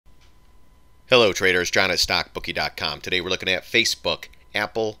Hello traders, John at StockBookie.com. Today we're looking at Facebook,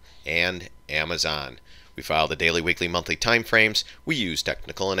 Apple, and Amazon. We file the daily, weekly, monthly time frames. We use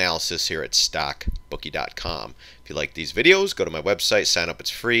technical analysis here at StockBookie.com. If you like these videos, go to my website, sign up, it's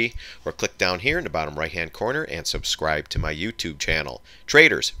free, or click down here in the bottom right hand corner and subscribe to my YouTube channel.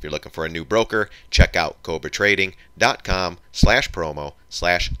 Traders, if you're looking for a new broker, check out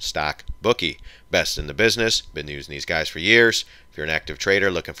CobraTrading.com/promo/StockBookie. Best in the business, been using these guys for years. If you're an active trader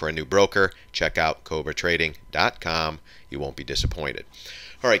looking for a new broker, check out CobraTrading.com. You won't be disappointed.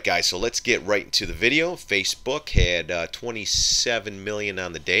 Alright guys, so let's get right into the video. Facebook had 27 million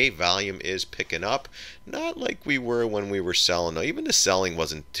on the day. Volume is picking up. Not like we were when we were selling. No, even the selling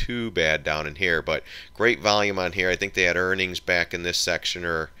wasn't too bad down in here, but great volume on here. I think they had earnings back in this section,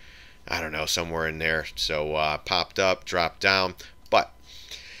 or I don't know, somewhere in there. So popped up, dropped down. But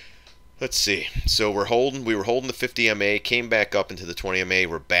let's see. So we were holding the 50 MA, came back up into the 20 MA,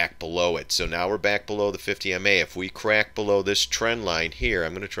 we're back below it. So now we're back below the 50 MA. If we crack below this trend line here,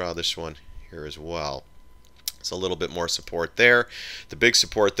 I'm going to draw this one here as well. It's a little bit more support there. The big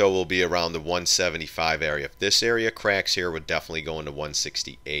support though will be around the 175 area. If this area cracks here, we're definitely going to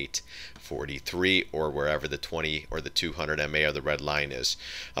 168.43 or wherever the 20 or the 200 MA or the red line is.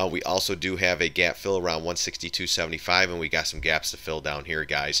 We also do have a gap fill around 162.75, and we got some gaps to fill down here,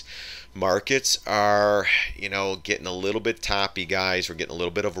 guys. Markets are, getting a little bit toppy, guys. We're getting a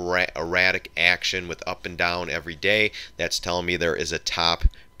little bit of erratic action with up and down every day. That's telling me there is a top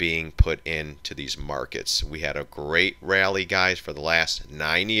being put into these markets. We had a great rally, guys, for the last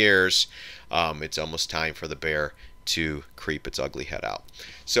 9 years. It's almost time for the bear to creep its ugly head out.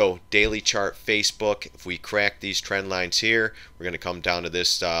 So daily chart Facebook, if we crack these trend lines here, we're going to come down to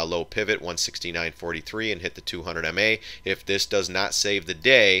this low pivot 169.43 and hit the 200 MA. If this does not save the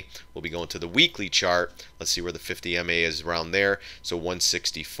day, we'll be going to the weekly chart. Let's see where the 50 MA is around there. So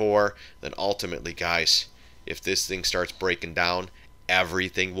 164. Then ultimately, guys, if this thing starts breaking down,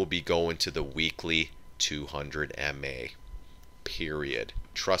 everything will be going to the weekly 200 MA. Period.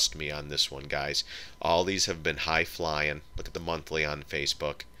 Trust me on this one, guys. All these have been high flying. Look at the monthly on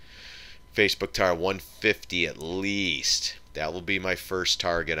Facebook. Facebook target 150 at least. That will be my first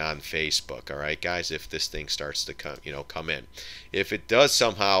target on Facebook. All right, guys. If this thing starts to come in, if it does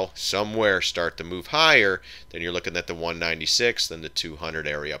somehow somewhere start to move higher, then you're looking at the 196, then the 200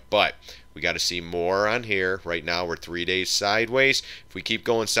 area. But we got to see more on here. Right now we're 3 days sideways. If we keep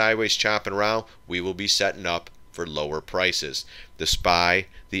going sideways, chopping around, we will be setting up for lower prices. The SPY,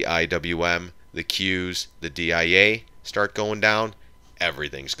 the IWM, the Qs, the DIA start going down.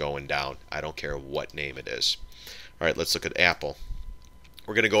 Everything's going down. I don't care what name it is. All right, let's look at Apple.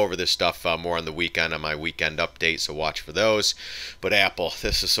 We're going to go over this stuff more on the weekend, on my weekend update, so watch for those. But Apple,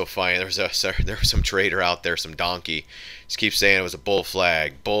 this is so funny. There was some trader out there, some donkey. Just keeps saying it was a bull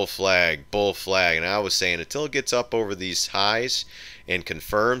flag, bull flag, bull flag. And I was saying until it gets up over these highs and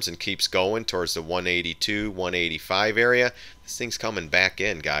confirms and keeps going towards the 182, 185 area, this thing's coming back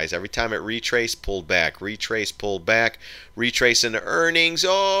in, guys. Every time it retraced, pulled back, retrace, pulled back, retrace into earnings,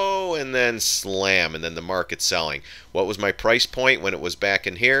 oh, and then slam, and then the market selling. What was my price point when it was back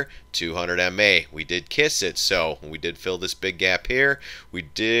in here? 200 MA. We did kiss it, so we did fill this big gap here.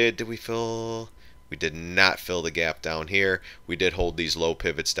 Did we fill? We did not fill the gap down here. We did hold these low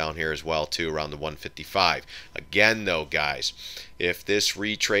pivots down here as well too, around the 155. Again though, guys, if this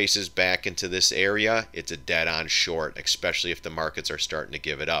retraces back into this area, it's a dead-on short, especially if the markets are starting to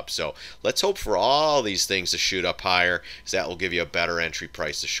give it up. So let's hope for all these things to shoot up higher, because that will give you a better entry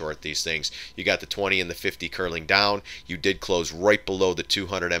price to short these things. You got the 20 and the 50 curling down. You did close right below the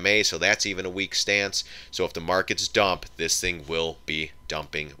 200 MA, so that's even a weak stance. So if the markets dump, this thing will be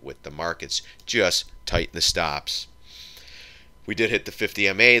dumping with the markets. Just tighten the stops. We did hit the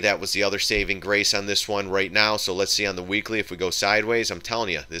 50 MA. That was the other saving grace on this one right now. So let's see on the weekly. If we go sideways, I'm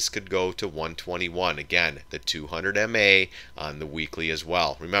telling you, this could go to 121. Again, the 200 MA on the weekly as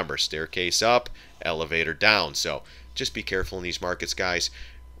well. Remember, staircase up, elevator down. So just be careful in these markets, guys.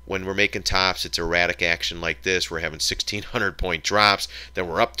 When we're making tops, it's erratic action like this. We're having 1,600 point drops. Then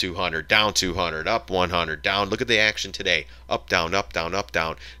we're up 200, down 200, up 100, down. Look at the action today. Up, down, up, down, up,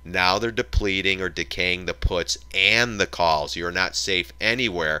 down. Now they're depleting or decaying the puts and the calls. You're not safe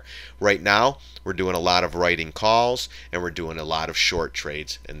anywhere. Right now, we're doing a lot of writing calls, and we're doing a lot of short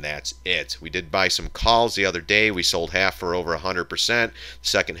trades, and that's it. We did buy some calls the other day. We sold half for over 100%. The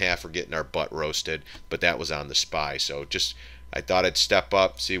second half, we're getting our butt roasted, but that was on the SPY. So just, I thought I'd step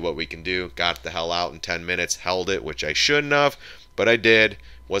up, see what we can do. Got the hell out in 10 minutes, held it, which I shouldn't have, but I did.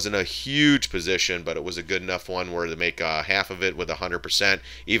 Wasn't a huge position, but it was a good enough one where to make half of it with 100%.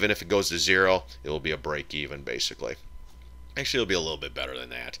 Even if it goes to zero, it will be a break even, basically. Actually, it'll be a little bit better than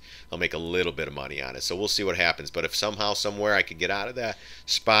that. I'll make a little bit of money on it. So we'll see what happens. But if somehow, somewhere I could get out of that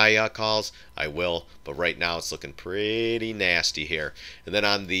SPY calls, I will. But right now it's looking pretty nasty here. And then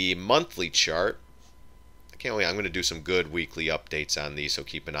on the monthly chart, I can't wait. I'm going to do some good weekly updates on these, so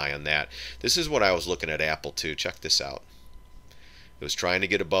keep an eye on that. This is what I was looking at Apple too. Check this out. It was trying to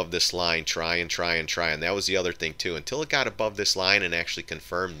get above this line, try and try and try, and that was the other thing too. Until it got above this line and actually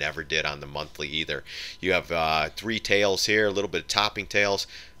confirmed, never did on the monthly either. You have 3 tails here, a little bit of topping tails.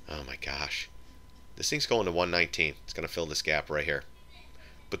 Oh my gosh. This thing's going to 119. It's going to fill this gap right here.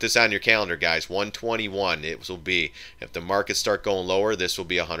 Put this on your calendar, guys. 121 it will be. If the markets start going lower, this will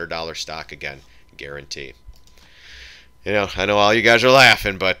be a $100 stock again. Guarantee. You know, I know all you guys are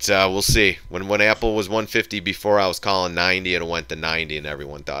laughing, but we'll see. When Apple was 150 before, I was calling 90, and it went to 90, and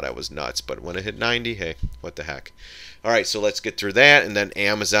everyone thought I was nuts. But when it hit 90, hey, what the heck? All right, so let's get through that, and then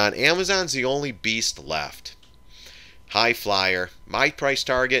Amazon. Amazon's the only beast left. High flyer. My price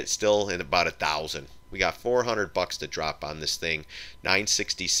target still in about 1,000. We got $400 to drop on this thing.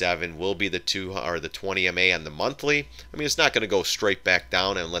 967 will be the 20 MA on the monthly. I mean, it's not going to go straight back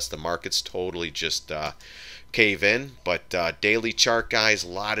down unless the market's totally just cave in. But daily chart, guys, a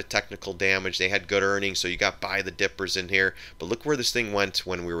lot of technical damage. They had good earnings, so you got buy the dippers in here. But look where this thing went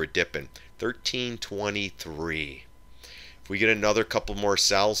when we were dipping. 1323. If we get another couple more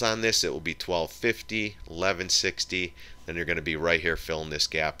sells on this, it will be 1250, 1160. Then you're going to be right here filling this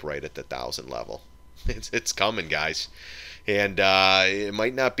gap right at the 1,000 level. It's coming, guys. And it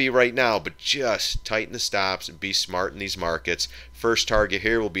might not be right now, but just tighten the stops and be smart in these markets. First target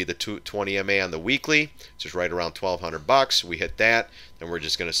here will be the 20 MA on the weekly, just right around $1,200. We hit that, then we're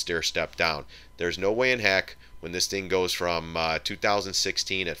just going to stair step down. There's no way in heck when this thing goes from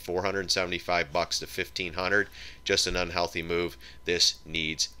 2016 at $475 to $1,500, just an unhealthy move. This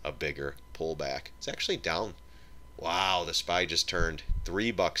needs a bigger pullback. It's actually down. Wow, the SPY just turned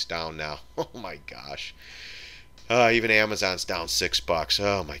 $3 down now. Oh my gosh. Even Amazon's down $6.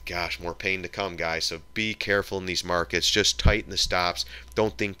 Oh my gosh, more pain to come, guys. So be careful in these markets. Just tighten the stops.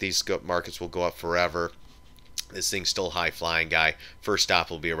 Don't think these markets will go up forever. This thing's still high flying, guy. First stop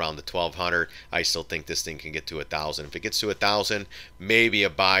will be around the 1,200. I still think this thing can get to 1,000. If it gets to 1,000, maybe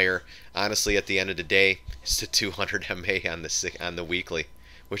a buyer. Honestly, at the end of the day, it's the 200 MA on the weekly,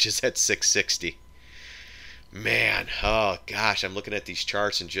 which is at 660. Man, oh gosh, I'm looking at these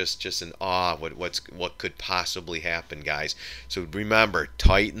charts and just in awe what could possibly happen, guys. So remember,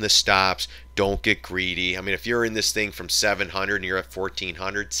 tighten the stops. Don't get greedy. I mean, if you're in this thing from 700 and you're at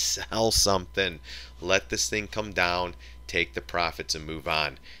 1,400, sell something. Let this thing come down. Take the profits and move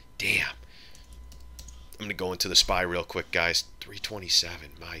on. Damn. I'm going to go into the SPY real quick, guys.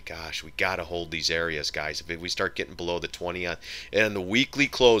 327. My gosh, we got to hold these areas, guys. If we start getting below the 20 and the weekly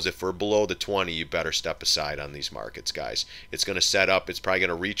close, if we're below the 20, you better step aside on these markets, guys. It's going to set up. It's probably going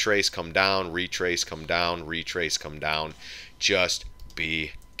to retrace, come down, retrace, come down, retrace, come down. Just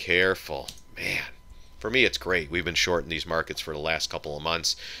be careful, man. For me, it's great. We've been shorting these markets for the last couple of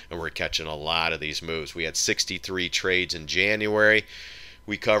months, and we're catching a lot of these moves. We had 63 trades in January.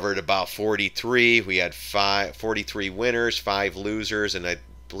 We covered about 43. We had 43 winners, 5 losers, and I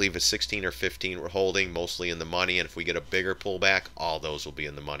believe it's 16 or 15 we're holding, mostly in the money. And if we get a bigger pullback, all those will be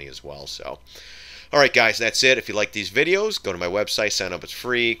in the money as well. So, all right, guys, that's it. If you like these videos, go to my website, sign up. It's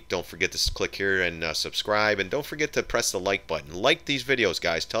free. Don't forget to click here and subscribe. And don't forget to press the like button. Like these videos,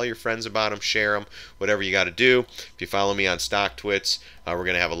 guys. Tell your friends about them. Share them. Whatever you got to do. If you follow me on StockTwits, we're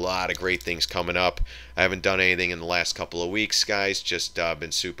going to have a lot of great things coming up. I haven't done anything in the last couple of weeks, guys. Just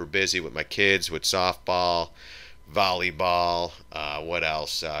been super busy with my kids, with softball, volleyball. What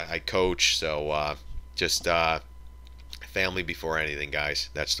else? I coach. So just family before anything, guys.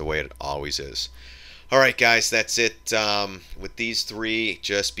 That's the way it always is. All right, guys, that's it. With these 3,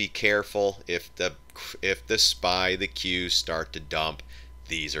 just be careful. If the SPY, the Qs start to dump,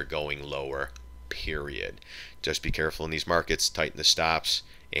 these are going lower, period. Just be careful in these markets. Tighten the stops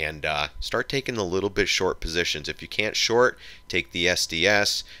and start taking a little bit short positions. If you can't short, take the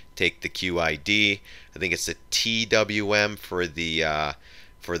SDS, take the QID. I think it's the TWM for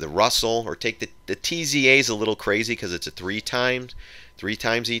the Russell, or take the TZA is a little crazy because it's a 3 times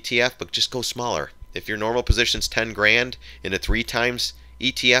ETF, but just go smaller. If your normal position's 10 grand in a 3 times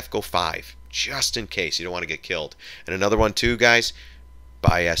ETF, go 5, just in case you don't want to get killed. And another one too, guys,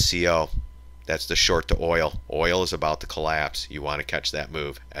 buy SCO. That's the short to oil. Oil is about to collapse. You want to catch that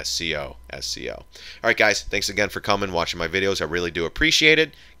move. SCO, SCO. All right, guys, thanks again for coming, watching my videos. I really do appreciate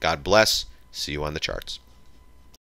it. God bless. See you on the charts.